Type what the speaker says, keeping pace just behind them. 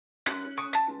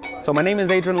So my name is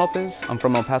Adrian Lopez. I'm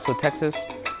from El Paso, Texas.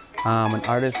 I'm an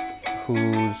artist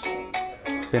who's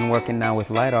been working now with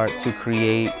light art to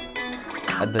create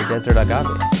the Desert Agave.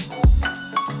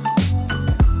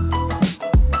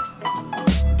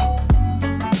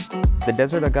 The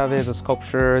Desert Agave is a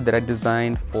sculpture that I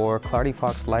designed for Clardy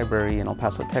Fox Library in El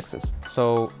Paso, Texas.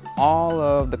 So all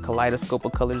of the kaleidoscope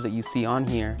of colors that you see on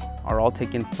here are all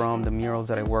taken from the murals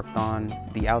that I worked on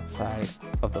the outside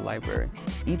of the library.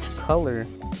 Each color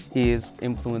is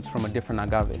influenced from a different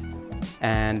agave,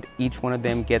 and each one of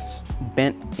them gets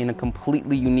bent in a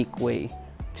completely unique way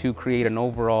to create an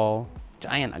overall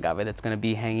giant agave that's going to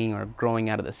be hanging or growing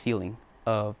out of the ceiling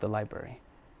of the library.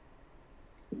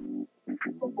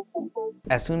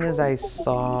 As soon as I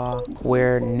saw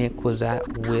where Nick was at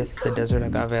with the Desert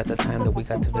Agave at the time that we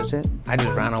got to visit, I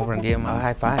just ran over and gave him a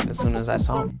high five as soon as I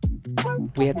saw him.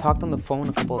 We had talked on the phone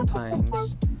a couple of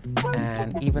times,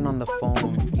 and even on the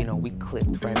phone, we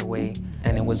clicked right away,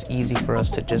 and it was easy for us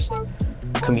to just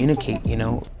communicate,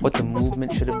 what the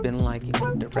movement should have been like,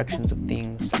 the directions of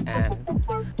things, and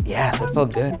yeah, so it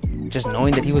felt good, just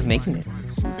knowing that he was making it.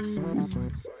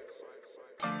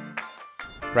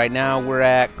 Right now, we're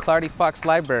at Clardy Fox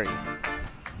Library.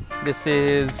 This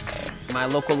is my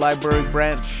local library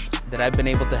branch that I've been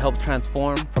able to help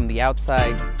transform from the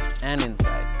outside and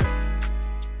inside.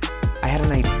 I had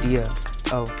an idea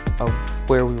of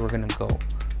where we were gonna go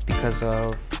because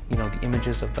of the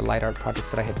images of the light art projects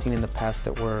that I had seen in the past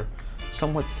that were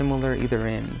somewhat similar, either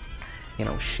in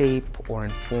shape or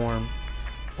in form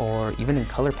or even in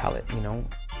color palette.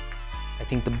 I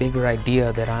think the bigger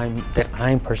idea that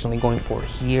I'm personally going for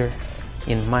here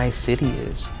in my city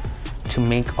is to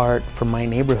make art for my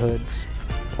neighborhoods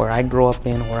where I grow up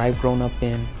in, where I've grown up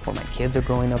in, where my kids are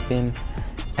growing up in,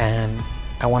 and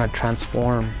I want to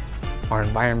transform our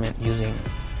environment using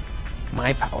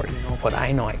my power, what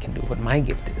I know I can do, what my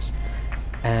gift is,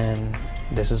 and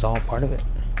this is all part of it.